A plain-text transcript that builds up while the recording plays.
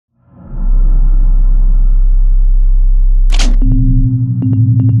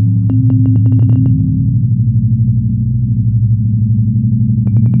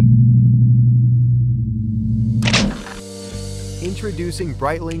Introducing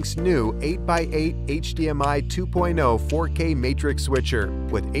Brightlink's new 8x8 HDMI 2.0 4K matrix switcher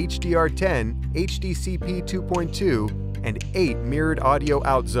with HDR10, HDCP 2.2, and 8 mirrored audio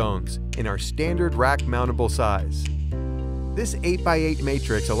out zones in our standard rack mountable size. This 8x8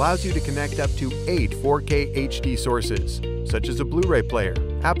 matrix allows you to connect up to 8 4K HD sources, such as a Blu Ray Player,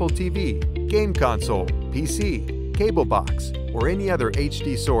 Apple TV, game console, PC, cable box, or any other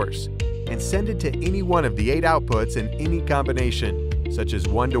HD source, and send it to any one of the 8 outputs in any combination, such as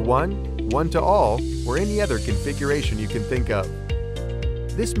 1-to-1, 1-to-all, or any other configuration you can think of.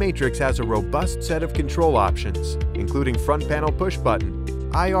 This matrix has a robust set of control options, including front panel push button,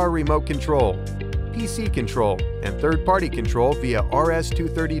 IR remote control, PC control, and third-party control via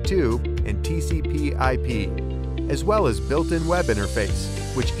RS-232 and TCP IP, as well as built-in web interface,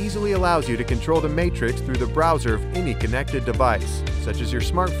 which easily allows you to control the matrix through the browser of any connected device, such as your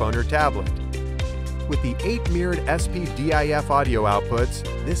smartphone or tablet. With the 8 mirrored SPDIF audio outputs,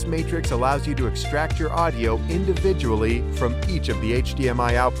 this matrix allows you to extract your audio individually from each of the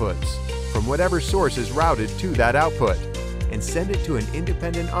HDMI outputs, from whatever source is routed to that output, and send it to an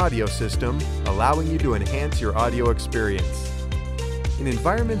independent audio system, allowing you to enhance your audio experience. In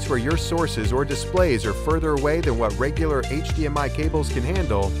environments where your sources or displays are further away than what regular HDMI cables can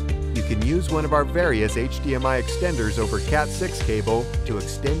handle, you can use one of our various HDMI extenders over Cat6 cable to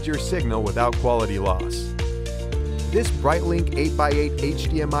extend your signal without quality loss. This Brightlink 8x8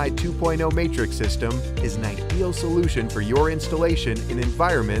 HDMI 2.0 matrix system is an ideal solution for your installation in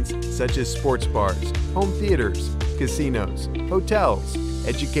environments such as sports bars, home theaters, casinos, hotels,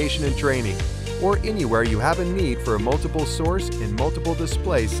 education and training, or anywhere you have a need for a multiple source and multiple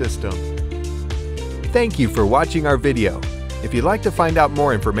display system. Thank you for watching our video. If you'd like to find out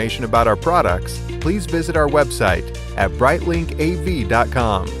more information about our products, please visit our website at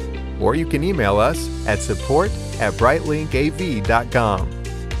brightlinkav.com, or you can email us at support@brightlinkav.com.